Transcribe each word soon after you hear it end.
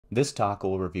This talk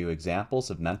will review examples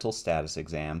of mental status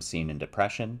exams seen in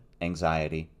depression,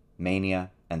 anxiety,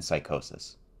 mania, and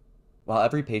psychosis. While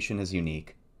every patient is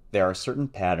unique, there are certain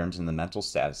patterns in the mental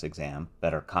status exam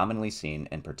that are commonly seen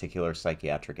in particular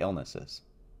psychiatric illnesses.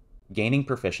 Gaining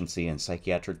proficiency in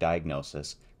psychiatric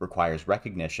diagnosis requires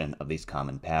recognition of these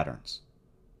common patterns.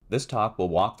 This talk will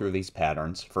walk through these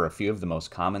patterns for a few of the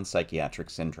most common psychiatric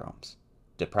syndromes: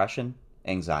 depression,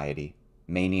 anxiety,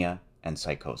 mania, and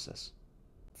psychosis.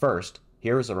 First,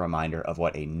 here is a reminder of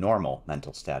what a normal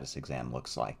mental status exam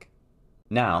looks like.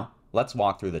 Now, let's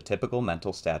walk through the typical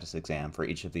mental status exam for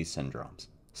each of these syndromes,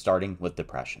 starting with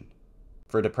depression.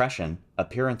 For depression,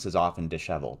 appearance is often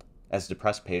disheveled, as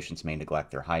depressed patients may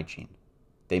neglect their hygiene.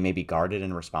 They may be guarded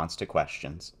in response to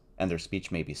questions, and their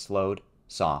speech may be slowed,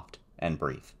 soft, and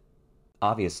brief.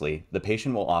 Obviously, the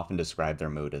patient will often describe their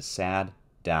mood as sad,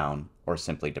 down, or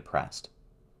simply depressed.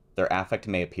 Their affect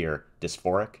may appear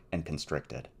dysphoric and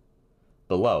constricted.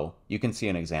 Below, you can see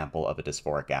an example of a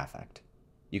dysphoric affect.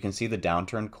 You can see the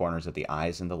downturned corners of the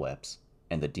eyes and the lips,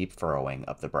 and the deep furrowing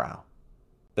of the brow.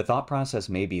 The thought process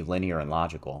may be linear and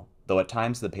logical, though at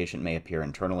times the patient may appear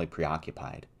internally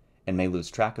preoccupied, and may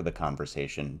lose track of the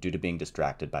conversation due to being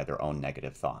distracted by their own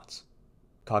negative thoughts.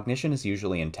 Cognition is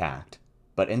usually intact,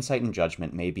 but insight and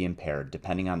judgment may be impaired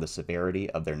depending on the severity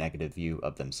of their negative view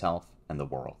of themselves and the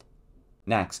world.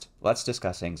 Next, let's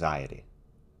discuss anxiety.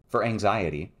 For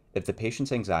anxiety, if the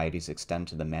patient's anxieties extend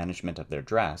to the management of their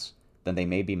dress, then they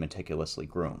may be meticulously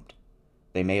groomed.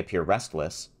 They may appear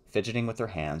restless, fidgeting with their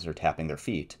hands or tapping their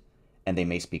feet, and they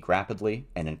may speak rapidly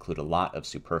and include a lot of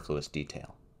superfluous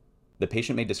detail. The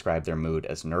patient may describe their mood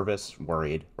as nervous,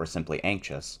 worried, or simply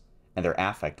anxious, and their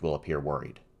affect will appear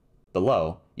worried.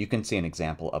 Below, you can see an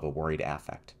example of a worried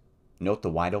affect. Note the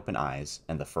wide-open eyes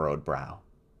and the furrowed brow.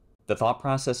 The thought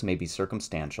process may be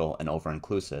circumstantial and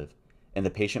over-inclusive, and the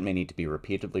patient may need to be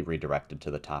repeatedly redirected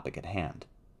to the topic at hand.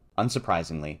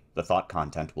 Unsurprisingly, the thought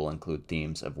content will include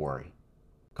themes of worry.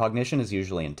 Cognition is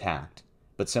usually intact,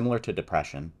 but similar to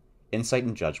depression, insight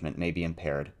and judgment may be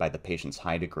impaired by the patient's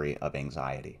high degree of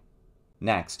anxiety.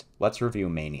 Next, let's review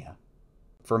mania.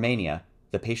 For mania,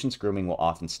 the patient's grooming will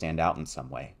often stand out in some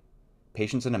way.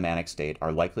 Patients in a manic state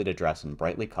are likely to dress in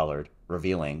brightly colored,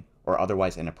 revealing, or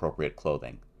otherwise inappropriate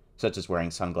clothing, such as wearing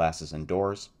sunglasses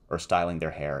indoors or styling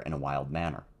their hair in a wild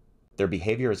manner. Their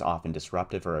behavior is often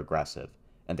disruptive or aggressive,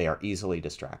 and they are easily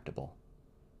distractible.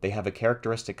 They have a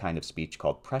characteristic kind of speech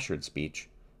called pressured speech,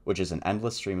 which is an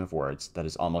endless stream of words that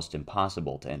is almost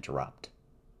impossible to interrupt.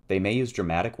 They may use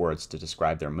dramatic words to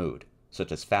describe their mood,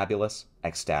 such as fabulous,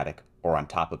 ecstatic, or on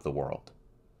top of the world.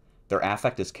 Their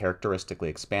affect is characteristically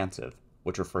expansive,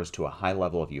 which refers to a high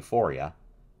level of euphoria,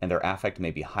 and their affect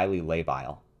may be highly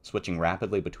labile, switching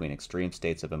rapidly between extreme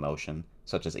states of emotion,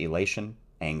 such as elation,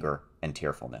 anger, and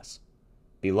tearfulness.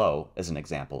 Below is an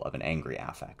example of an angry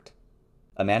affect.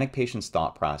 A manic patient's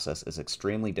thought process is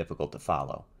extremely difficult to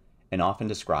follow, and often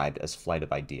described as flight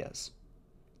of ideas.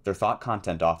 Their thought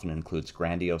content often includes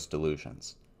grandiose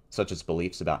delusions, such as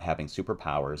beliefs about having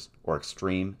superpowers or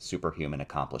extreme superhuman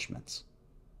accomplishments.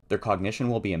 Their cognition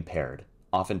will be impaired,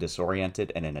 often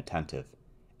disoriented and inattentive,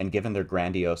 and given their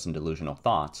grandiose and delusional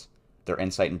thoughts, their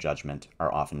insight and judgment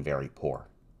are often very poor.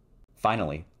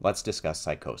 Finally, let's discuss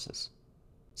psychosis.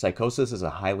 Psychosis is a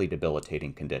highly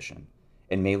debilitating condition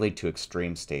and may lead to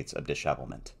extreme states of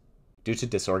dishevelment. Due to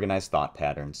disorganized thought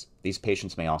patterns, these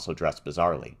patients may also dress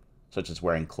bizarrely, such as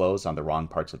wearing clothes on the wrong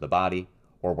parts of the body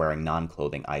or wearing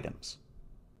non-clothing items.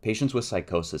 Patients with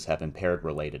psychosis have impaired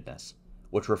relatedness,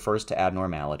 which refers to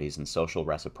abnormalities in social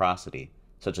reciprocity,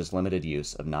 such as limited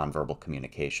use of nonverbal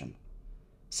communication.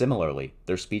 Similarly,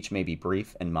 their speech may be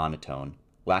brief and monotone,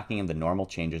 lacking in the normal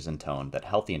changes in tone that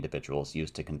healthy individuals use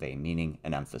to convey meaning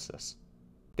and emphasis.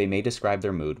 They may describe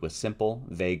their mood with simple,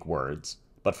 vague words,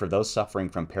 but for those suffering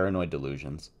from paranoid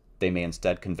delusions, they may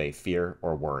instead convey fear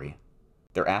or worry.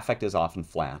 Their affect is often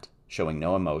flat, showing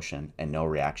no emotion and no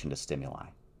reaction to stimuli.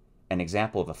 An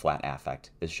example of a flat affect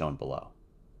is shown below.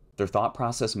 Their thought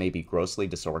process may be grossly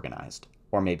disorganized,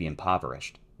 or may be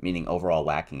impoverished, meaning overall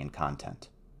lacking in content.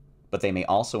 But they may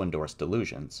also endorse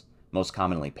delusions, most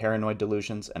commonly paranoid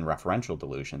delusions and referential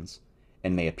delusions,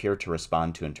 and may appear to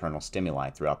respond to internal stimuli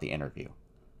throughout the interview.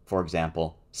 For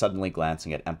example, suddenly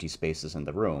glancing at empty spaces in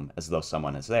the room as though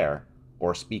someone is there,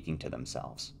 or speaking to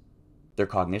themselves. Their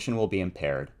cognition will be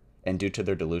impaired, and due to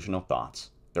their delusional thoughts,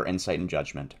 their insight and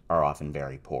judgment are often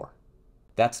very poor.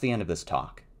 That's the end of this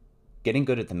talk. Getting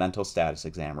good at the mental status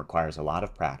exam requires a lot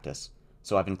of practice,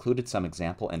 so I've included some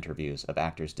example interviews of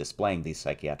actors displaying these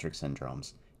psychiatric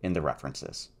syndromes in the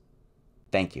references.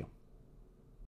 Thank you.